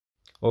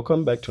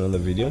Welcome back to another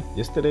video.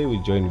 Yesterday we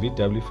joined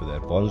VW for the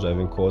advanced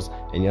driving course,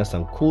 and here's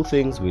some cool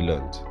things we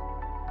learned.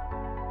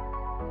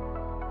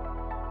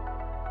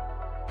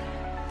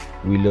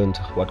 We learned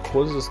what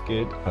causes a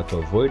skid, how to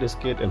avoid a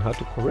skid, and how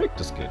to correct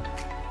a skid.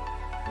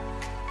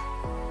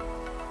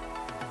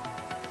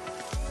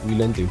 We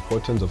learned the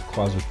importance of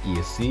cars with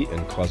ESC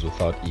and cars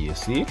without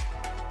ESC.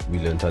 We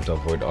learned how to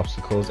avoid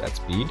obstacles at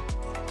speed.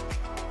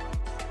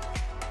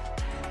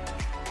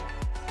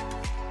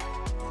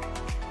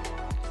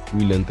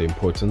 We learned the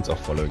importance of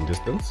following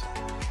distance.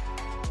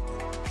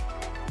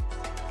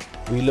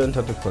 We learned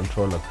how to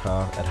control a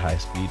car at high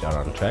speed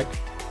around track.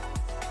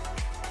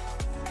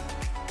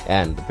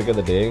 And the pick of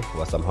the day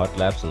was some hot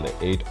laps in the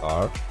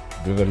 8R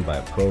driven by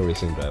a pro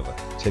racing driver.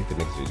 Check the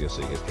next video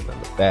so you guys can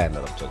understand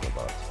what I'm talking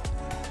about.